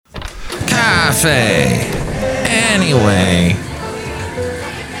Café Anyway.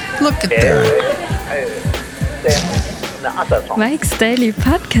 Look at that. Mike's Daily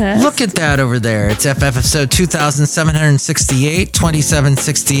Podcast. Look at that over there. It's episode 2768,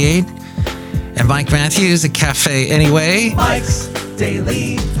 2768. And Mike Matthews at Café Anyway. Mike's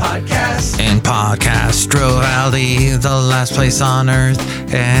Daily Podcast. And Podcastro Valley, the last place on earth.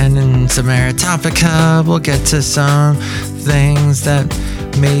 And in Samaritopica, we'll get to some things that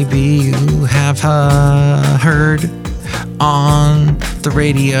maybe you have heard on the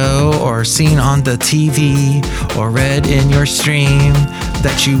radio or seen on the TV or read in your stream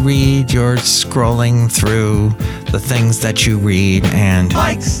that you read. You're scrolling through the things that you read, and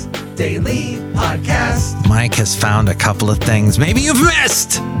Mike's Daily Podcast. Mike has found a couple of things maybe you've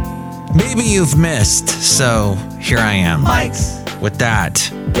missed. So here I am. Mike's with that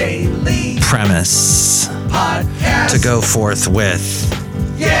Daily premise Podcast to go forth with.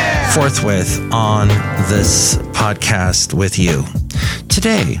 Yeah. Forthwith on this podcast with you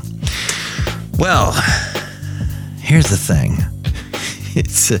today. Well, here's the thing.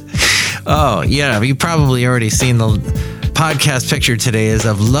 You've probably already seen the podcast picture today is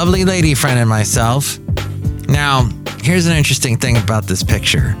of lovely lady friend and myself. Now, here's an interesting thing about this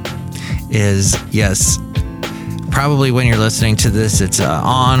picture is, yes, probably when you're listening to this, it's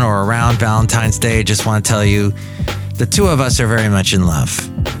on or around Valentine's Day. I just want to tell you, the two of us are very much in love,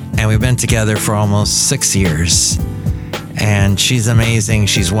 and we've been together for almost 6 years, and she's amazing.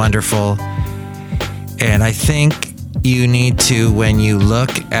 She's wonderful. And I think you need to, when you look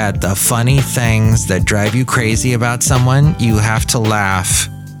at the funny things that drive you crazy about someone, you have to laugh.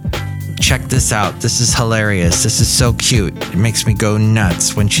 Check this out. This is hilarious. This is so cute. It makes me go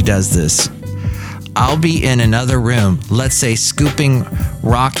nuts when she does this. I'll be in another room, let's say scooping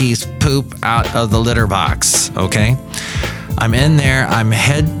Rocky's poop out of the litter box, okay? I'm in there, I'm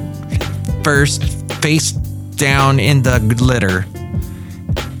head first, face down in the litter,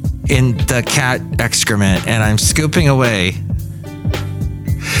 in the cat excrement, and I'm scooping away.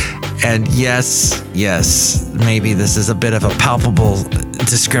 And yes, maybe this is a bit of a palpable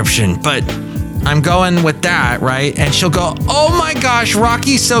description, but I'm going with that, right? And she'll go, oh my gosh,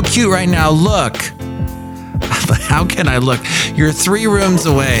 Rocky's so cute right now, look. But how can I look? You're 3 rooms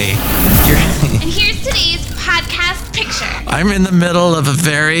away. And here's today's podcast picture. I'm in the middle of a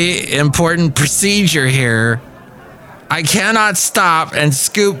very important procedure here. I cannot stop and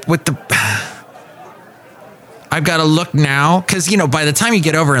scoop with the... I've got to look now, because, by the time you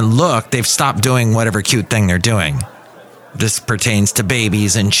get over and look, they've stopped doing whatever cute thing they're doing. This pertains to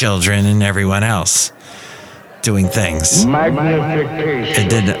babies and children and everyone else doing things.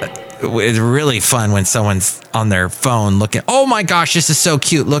 Magnification. It's really fun when someone's on their phone looking, oh my gosh, this is so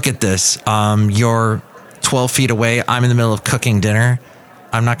cute. Look at this. You're 12 feet away. I'm in the middle of cooking dinner.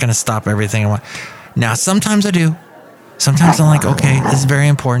 I'm not going to stop everything I want. Now, sometimes I do. Sometimes I'm like, okay, this is very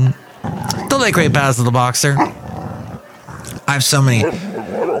important. The late great Basil the Boxer. I have so many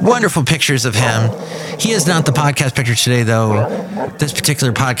wonderful pictures of him. He is not the podcast picture today, though. This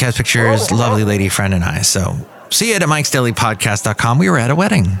particular podcast picture is lovely lady friend and I. So see it at mikesdailypodcast.com. We were at a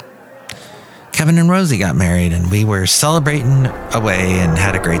wedding. Kevin and Rosie got married, and we were celebrating away and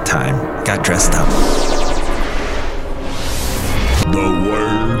had a great time. Got dressed up. The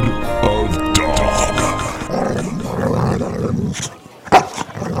word of dog.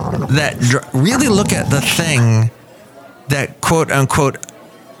 That really look at the thing that quote unquote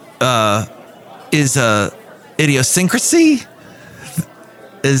is a idiosyncrasy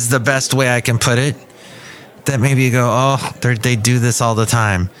is the best way I can put it. That maybe you go, oh, they do this all the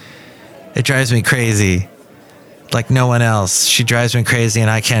time. It drives me crazy. Like no one else. She drives me crazy and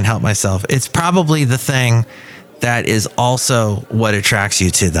I can't help myself. It's probably the thing that is also what attracts you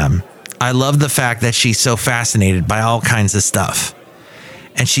to them. I love the fact that she's so fascinated by all kinds of stuff.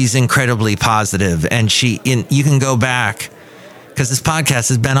 And she's incredibly positive. And you can go back, because this podcast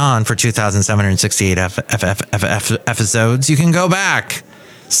has been on for 2,768 episodes. You can go back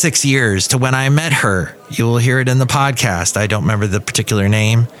 6 years to when I met her. You will hear it in the podcast. I don't remember the particular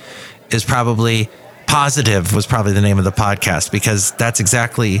name. Is probably Positive was probably the name of the podcast, because that's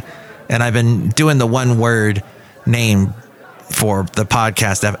exactly, and I've been doing the one word name for the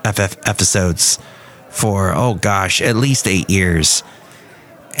podcast episodes for, oh gosh, at least 8 years.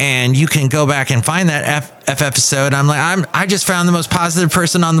 And you can go back and find that episode. I'm like, I just found the most positive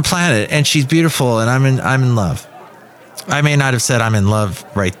person on the planet, and she's beautiful, and I'm in love. I may not have said I'm in love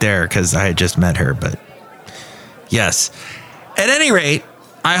right there because I had just met her, but yes. At any rate,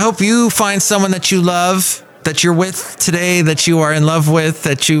 I hope you find someone that you love, that you're with today, that you are in love with,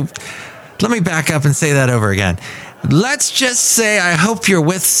 let me back up and say that over again. Let's just say I hope you're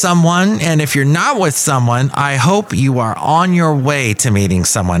with someone. And if you're not with someone, I hope you are on your way to meeting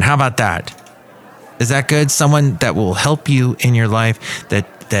someone. How about that? Is that good? Someone that will help you in your life, that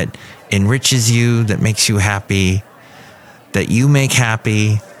enriches you, that makes you happy, that you make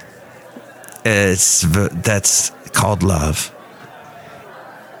happy. That's called love.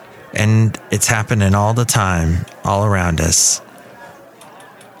 And it's happening all the time, all around us.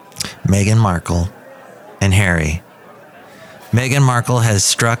 Meghan Markle and Harry. Meghan Markle has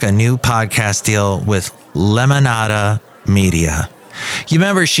struck a new podcast deal with Lemonada Media. You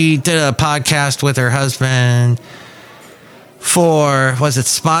remember she did a podcast with her husband for, was it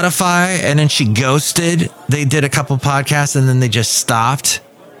Spotify? And then she ghosted. They did a couple podcasts and then they just stopped.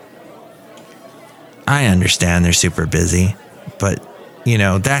 I understand they're super busy, but you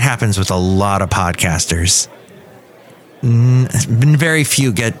know, that happens with a lot of podcasters. Very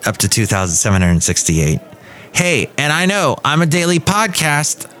few get up to 2,768. Hey, and I know I'm a daily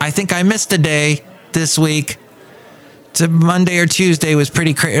podcast. I think I missed a day this week. To Monday or Tuesday was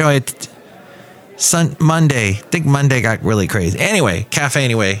pretty crazy. Monday. I think Monday got really crazy. Anyway, Café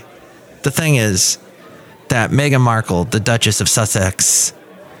Anyway. The thing is that Meghan Markle, the Duchess of Sussex,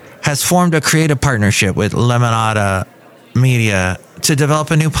 has formed a creative partnership with Lemonada Media to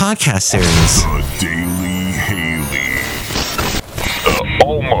develop a new podcast series. The Daily Haley. The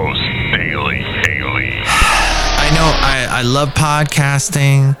almost Daily Haley. I know I love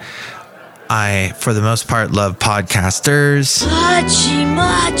podcasting. I, for the most part, love podcasters.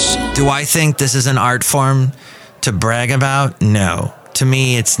 Do I think this is an art form to brag about? No. To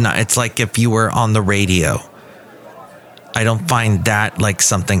me, it's not. It's like if you were on the radio. I don't find that like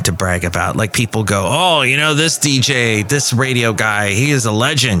something to brag about. Like people go, oh, you know, this DJ, this radio guy, he is a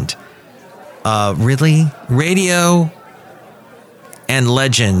legend. Really? Radio and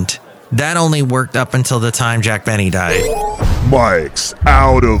legend, that only worked up until the time Jack Benny died. Mike's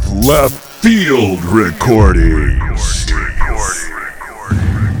out of left field recordings.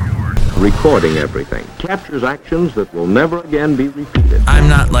 Recording everything captures actions that will never again be repeated. I'm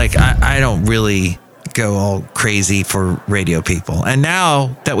not like, I don't really go all crazy for radio people. And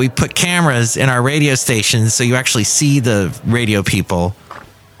now that we put cameras in our radio stations so you actually see the radio people,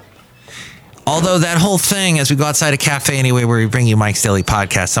 although that whole thing, as we go outside a Café Anyway, where we bring you Mike's Daily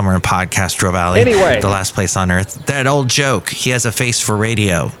Podcast somewhere in Podcastro Valley, Anyway, the last place on earth, that old joke, he has a face for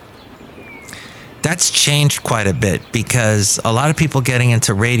radio. That's changed quite a bit because a lot of people getting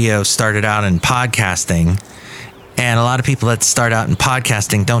into radio started out in podcasting, and a lot of people that start out in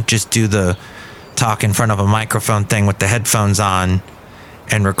podcasting don't just do the talk in front of a microphone thing with the headphones on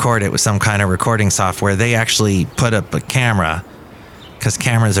and record it with some kind of recording software. They actually put up a camera because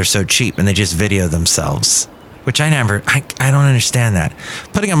cameras are so cheap and they just video themselves, which I don't understand that.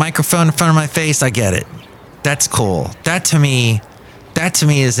 Putting a microphone in front of my face, I get it. That's cool. That to me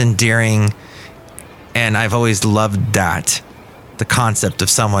is endearing. And I've always loved that. The concept of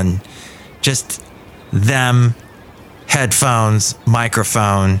someone, just them, headphones,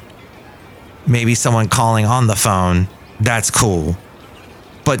 microphone, maybe someone calling on the phone. That's cool.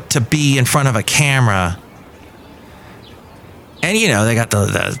 But to be in front of a camera, and you know, they got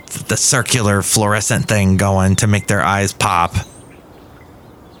the circular fluorescent thing going to make their eyes pop.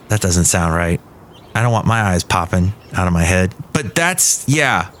 That doesn't sound right. I don't want my eyes popping out of my head. But that's,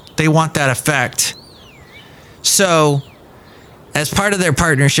 yeah, they want that effect. So, as part of their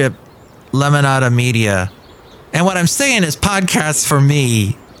partnership, Lemonada Media, and what I'm saying is podcasts for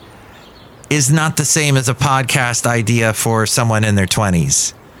me is not the same as a podcast idea for someone in their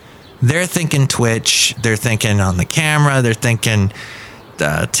 20s. They're thinking Twitch, they're thinking on the camera, they're thinking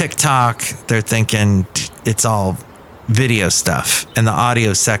TikTok, they're thinking it's all video stuff and the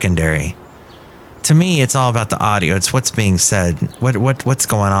audio is secondary. To me, it's all about the audio. It's what's being said. What's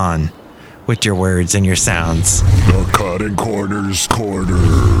going on with your words and your sounds. The Cutting Corners Corner.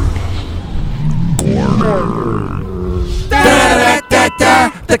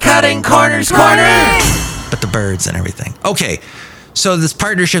 The Cutting Corners Corner. But the birds and everything. Okay, so this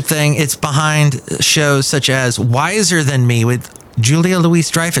partnership thing, it's behind shows such as Wiser Than Me with Julia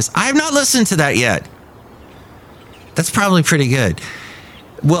Louis-Dreyfus. I have not listened to that yet. That's probably pretty good.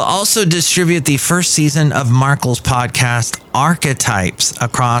 We'll also distribute the first season of Markle's podcast, Archetypes,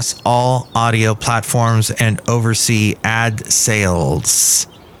 across all audio platforms and oversee ad sales.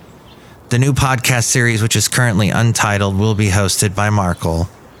 The new podcast series, which is currently untitled, will be hosted by Markle.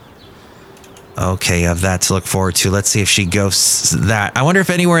 Okay, of that to look forward to. Let's see if she ghosts that. I wonder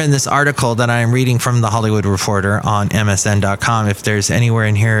if anywhere in this article that I'm reading from The Hollywood Reporter on MSN.com, if there's anywhere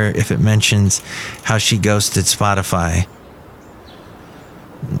in here, if it mentions how she ghosted Spotify.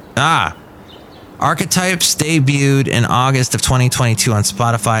 Archetypes debuted in August of 2022 on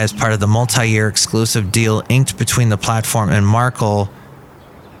Spotify as part of the multi-year exclusive deal inked between the platform and Markle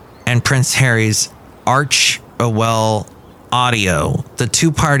and Prince Harry's Archewell Audio. The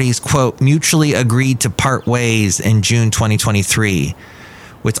two parties, quote, mutually agreed to part ways in June 2023,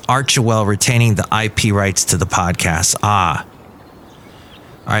 with Archewell retaining the IP rights to the podcast. All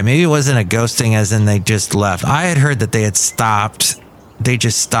right, maybe it wasn't a ghosting as in they just left. I had heard that they had stopped. They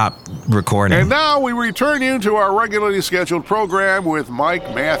just stopped recording. And now we return you to our regularly scheduled program with Mike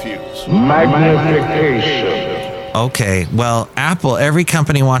Matthews. Magnification. Okay, well, Apple, every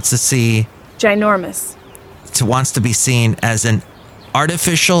company wants to see... Ginormous. Wants to be seen as an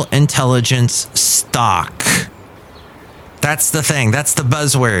artificial intelligence stock. That's the thing. That's the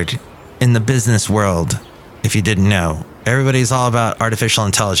buzzword in the business world, if you didn't know. Everybody's all about artificial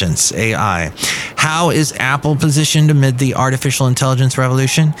intelligence, AI. How is Apple positioned amid the artificial intelligence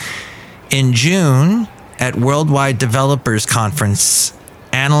revolution? In June, at Worldwide Developers Conference,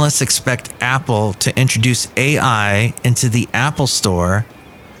 analysts expect Apple to introduce AI into the Apple Store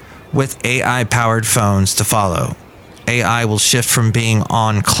with AI-powered phones to follow. AI will shift from being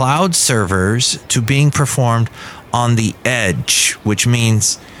on cloud servers to being performed on the edge, which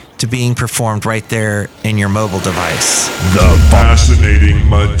means to being performed right there in your mobile device. The Fascinating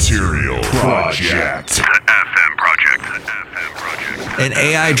Material Project. An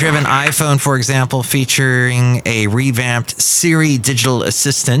AI-driven iPhone, for example, featuring a revamped Siri digital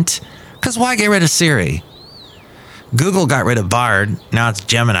assistant. Because why get rid of Siri? Google got rid of Bard. Now it's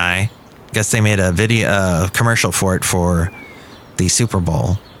Gemini. Guess they made a commercial for it for the Super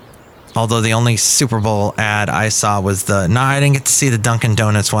Bowl. Although the only Super Bowl ad I saw was I didn't get to see the Dunkin'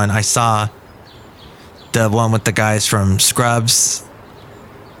 Donuts one. I saw the one with the guys from Scrubs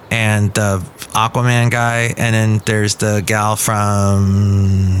and the Aquaman guy. And then there's the gal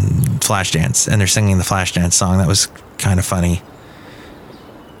from Flashdance. And they're singing the Flashdance song. That was kind of funny.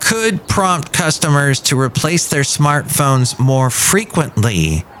 Could prompt customers to replace their smartphones more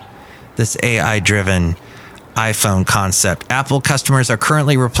frequently. This AI-driven iPhone concept. Apple customers are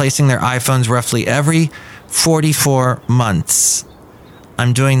currently replacing their iPhones roughly every 44 months.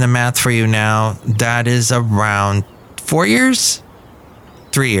 I'm doing the math for you now. That is around 4 years?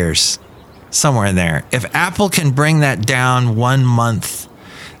 3 years. Somewhere in there. If Apple can bring that down 1 month,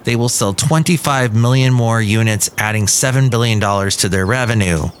 they will sell 25 million more units, adding $7 billion to their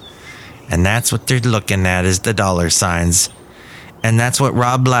revenue. And that's what they're looking at, is the dollar signs. And that's what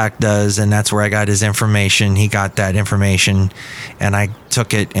Rob Black does, and that's where I got his information. He got that information, and I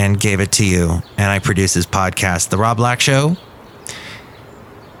took it and gave it to you. And I produce his podcast, The Rob Black Show.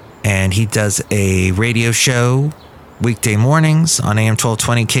 And he does a radio show weekday mornings on AM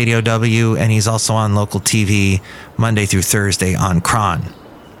 1220 KDOW, and he's also on local TV Monday through Thursday on Kron.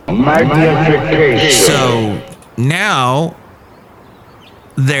 Magnification. So now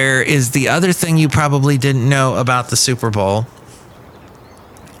there is the other thing you probably didn't know about the Super Bowl.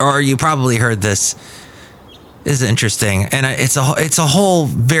 Or you probably heard this. This is interesting. And it's a whole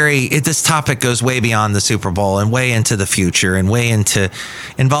this topic goes way beyond the Super Bowl and way into the future and way into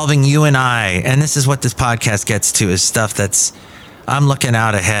involving you and I. And this is what this podcast gets to, is stuff I'm looking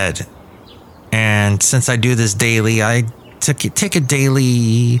out ahead. And since I do this daily, I take a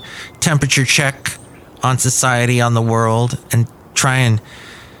daily temperature check on society, on the world, and try and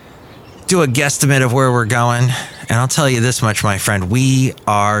do a guesstimate of where we're going. And I'll tell you this much, my friend, we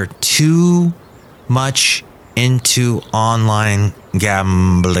are too much into online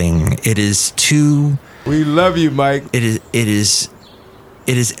gambling. It is too... We love you, Mike. It is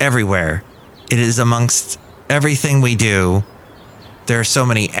everywhere. It is amongst everything we do. There are so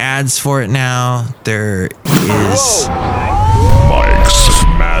many ads for it now. There is... Mike's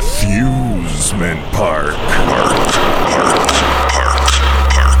Matthewsman Park.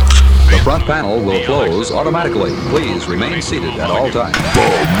 The front panel will close automatically. Please remain seated at all times.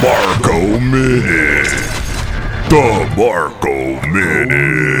 The Marco Minute. The Marco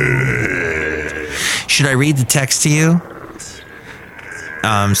Minute. Should I read the text to you?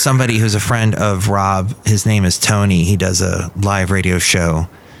 Somebody who's a friend of Rob, his name is Tony. He does a live radio show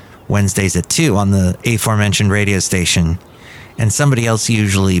Wednesdays at 2 on the aforementioned radio station. And somebody else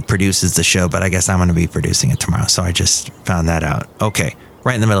usually produces the show, but I guess I'm going to be producing it tomorrow. So I just found that out. Okay.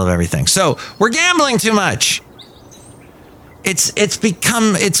 Right in the middle of everything. So we're gambling too much. It's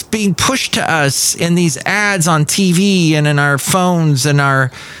being pushed to us in these ads on TV and in our phones and when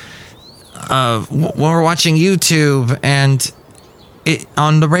we're watching YouTube and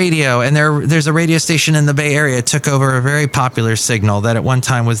on the radio. And there's a radio station in the Bay Area. It took over a very popular signal that at one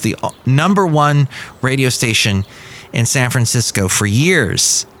time was the number one radio station in San Francisco for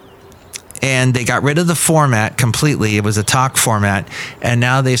years. And they got rid of the format completely. It was a talk format. And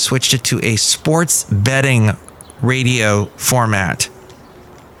now they've switched it to a sports betting radio format.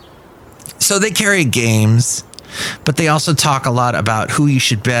 So they carry games, but they also talk a lot about who you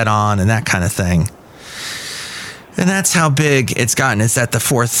should bet on and that kind of thing. And that's how big it's gotten. It's at the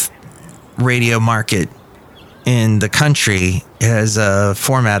fourth radio market in the country. It has a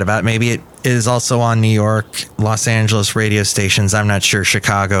format about it. Maybe it is also on New York, Los Angeles radio stations. I'm not sure,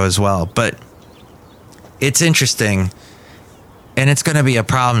 Chicago as well. But it's interesting. And it's going to be a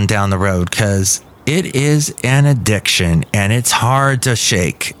problem down the road because it is an addiction and it's hard to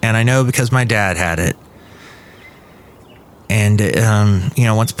shake. And I know because my dad had it. And,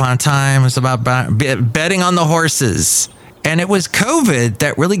 once upon a time, it was about betting on the horses. And it was COVID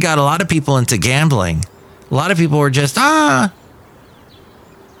that really got a lot of people into gambling. A lot of people were just,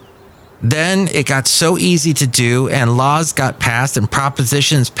 Then it got so easy to do, and laws got passed and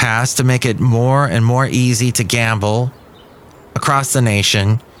propositions passed to make it more and more easy to gamble across the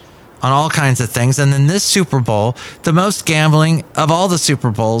nation on all kinds of things. And then this Super Bowl, the most gambling of all the Super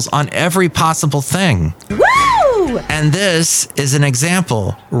Bowls on every possible thing. Woo! And this is an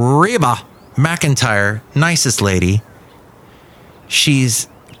example. Reba McEntire, nicest lady. She's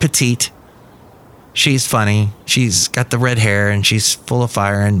petite. She's funny. She's got the red hair and she's full of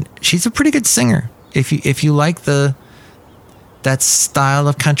fire, and she's a pretty good singer. If you like that style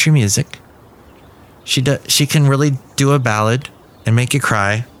of country music, she can really do a ballad and make you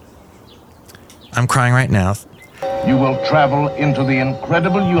cry. I'm crying right now. You will travel into the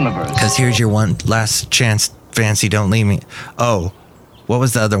incredible universe. Because here's your one last chance, Fancy, don't leave me. Oh, what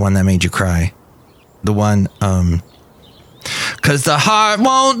was the other one that made you cry? The one, because the heart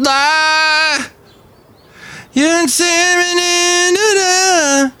won't lie. You didn't see me.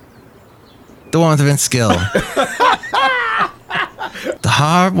 The one with Vince Gill. The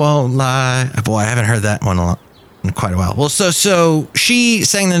heart won't lie. Boy, I haven't heard that one in quite a while. Well, so she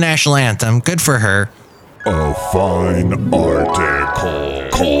sang the national anthem. Good for her. A fine article.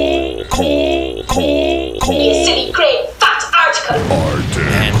 You silly, great, fat article.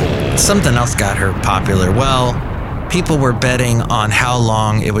 And something else got her popular. Well, people were betting on how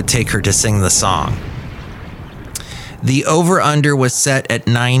long it would take her to sing the song. The over-under was set at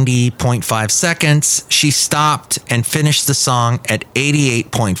 90.5 seconds. She stopped and finished the song at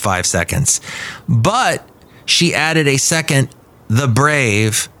 88.5 seconds. But she added a second, The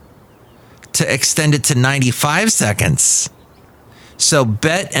Brave, to extend it to 95 seconds. So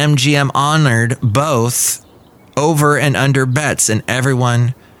BetMGM honored both over and under bets, and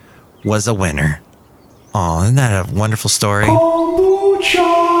everyone was a winner. Oh, isn't that a wonderful story? You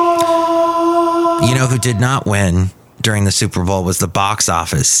know who did not win during the Super Bowl was the box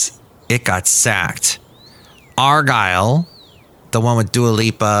office. It got sacked. Argyle, the one with Dua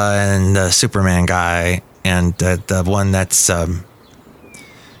Lipa and the Superman guy, and the one that's,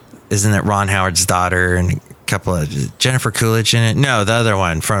 isn't it Ron Howard's daughter and a couple of Jennifer Coolidge in it? No, the other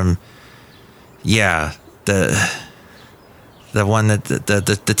one from, the one that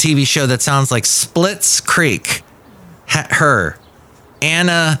the TV show that sounds like Splits Creek. Her,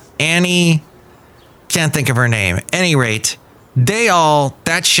 Annie. Can't think of her name. Any rate,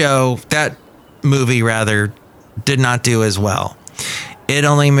 that movie rather, did not do as well. It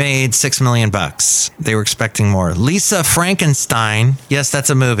only made $6 million. They were expecting more. Lisa Frankenstein. Yes, that's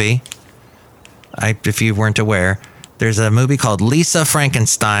a movie. If you weren't aware, there's a movie called Lisa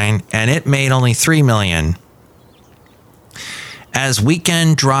Frankenstein, and it made only $3 million. As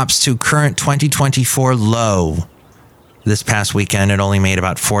Weekend drops to current 2024 low, this past weekend, it only made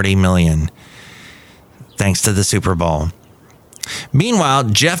about $40 million. Thanks to the Super Bowl. Meanwhile,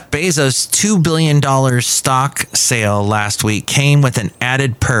 Jeff Bezos' $2 billion stock sale last week came with an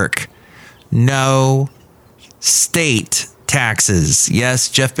added perk. No state taxes.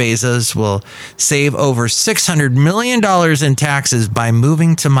 Yes, Jeff Bezos will save over $600 million in taxes by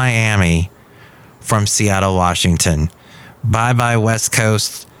moving to Miami from Seattle, Washington. Bye-bye, West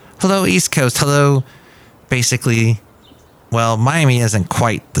Coast. Hello, East Coast. Hello, basically, well, Miami isn't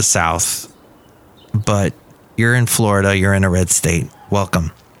quite the South. But you're in Florida, you're in a red state.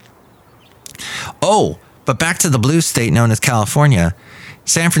 Welcome. Oh, but back to the blue state known as California.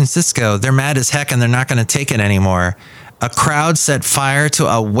 San Francisco, they're mad as heck and they're not going to take it anymore. A crowd set fire to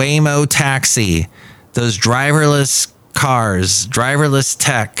a Waymo taxi. Those driverless cars, driverless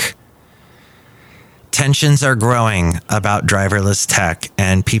tech. Tensions are growing about driverless tech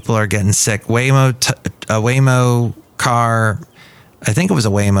and people are getting sick. A Waymo car, I think it was a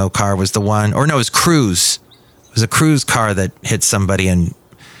Waymo car was the one, or no, it was Cruise. It was a Cruise car that hit somebody and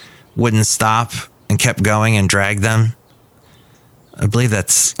wouldn't stop and kept going and dragged them. I believe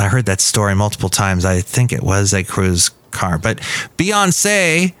I heard that story multiple times. I think it was a cruise car. But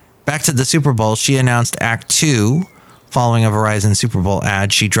Beyonce, back to the Super Bowl, she announced Act 2 following a Verizon Super Bowl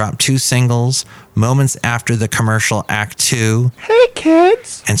ad. She dropped 2 singles moments after the commercial Act 2. Hey,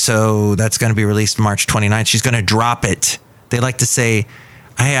 kids. And so that's going to be released March 29th. She's going to drop it. They like to say,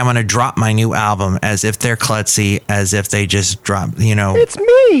 hey, I'm going to drop my new album, as if they're klutzy, as if they just dropped, It's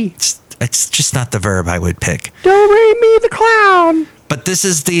me. It's just not the verb I would pick. Do-re-mi the clown. But this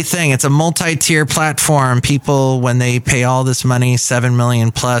is the thing. It's a multi-tier platform. People, when they pay all this money, $7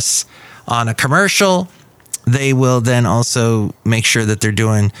 million plus on a commercial, they will then also make sure that they're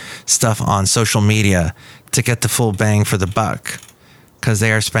doing stuff on social media to get the full bang for the buck, because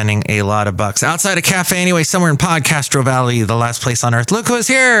they are spending a lot of bucks. Outside of Café Anyway, somewhere in Podcastro Valley, the last place on earth. Look who's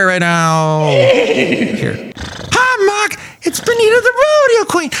here right now. Here. Hi, Mark. It's Benita the Rodeo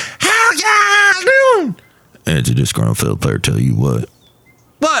Queen. How y'all doing? It's a Disgruntled Fiddle Player. Tell you what.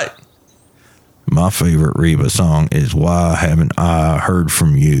 What? My favorite Reba song is Why Haven't I Heard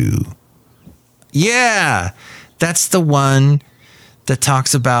From You? Yeah, that's the one that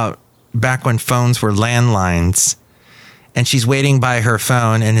talks about back when phones were landlines, and she's waiting by her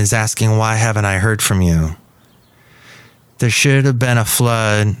phone and is asking, why haven't I heard from you? There should have been a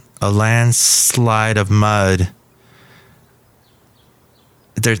flood, a landslide of mud.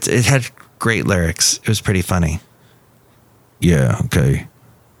 It had great lyrics. It was pretty funny. Yeah, okay.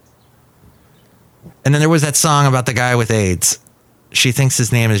 And then there was that song about the guy with AIDS. She thinks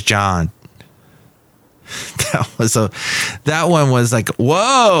his name is John. That one was like,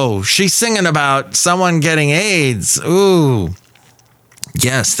 whoa, she's singing about someone getting AIDS. Ooh.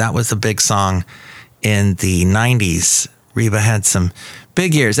 Yes, that was a big song in the 90s. Reba had some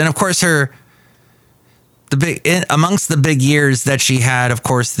big years. And of course, amongst the big years that she had, of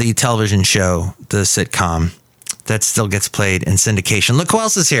course, the television show, the sitcom that still gets played in syndication. Look who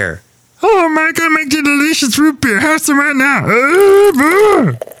else is here. Oh, my God, make you delicious root beer. Have some right now.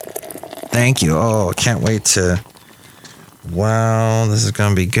 Thank you. Oh, I can't wait to... Wow, this is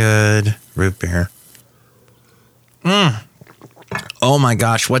going to be good. Root beer. Oh, my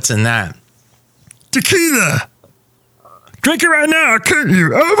gosh, what's in that? Tequila. Drink it right now. I'll cut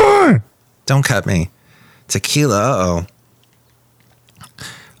you. Oh, boy. Don't cut me. Tequila, uh-oh.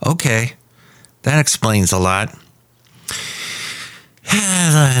 Okay, that explains a lot.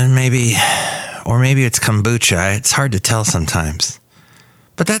 Maybe it's kombucha. It's hard to tell sometimes.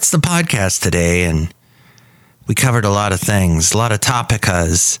 But that's the podcast today, and we covered a lot of things, a lot of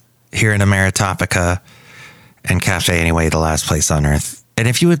topicas here in Ameritopica and Café Anyway, the last place on earth. And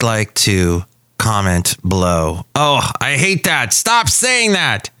if you would like to comment below. Oh, I hate that. Stop saying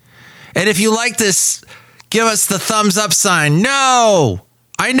that. And if you like this, give us the thumbs up sign. No,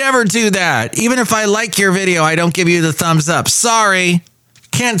 I never do that. Even if I like your video, I don't give you the thumbs up. Sorry.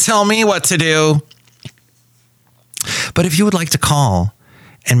 Can't tell me what to do. But if you would like to call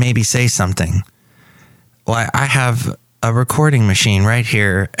and maybe say something, well, I have a recording machine right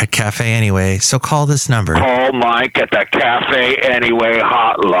here at Café Anyway. So call this number. Call Mike at the Café Anyway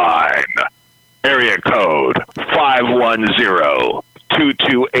hotline. Area code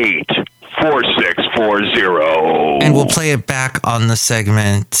 510-228-4640. And we'll play it back on the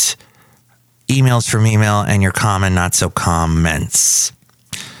segment Emails from Email and your common not so comments.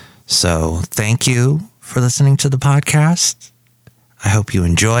 So thank you for listening to the podcast. I hope you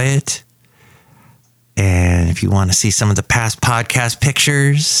enjoy it. And if you want to see some of the past podcast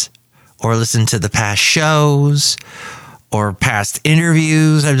pictures or listen to the past shows or past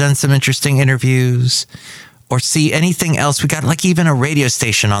interviews, I've done some interesting interviews, or see anything else, we got like even a radio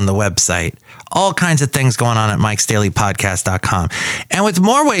station on the website. All kinds of things going on at mikesdailypodcast.com. And with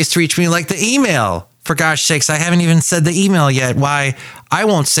more ways to reach me, like the email. For gosh sakes, I haven't even said the email yet. Why? I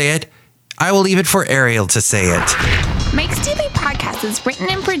won't say it. I will leave it for Ariel to say it. Mike's Daily Podcast is written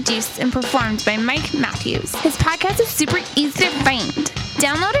and produced and performed by Mike Matthews. His podcast is super easy to find.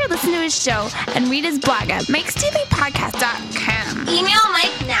 Download or listen to his show and read his blog at mikesdailypodcast.com. Email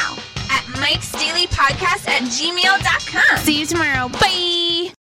Mike now at mikesdailypodcast@gmail.com. See you tomorrow. Bye.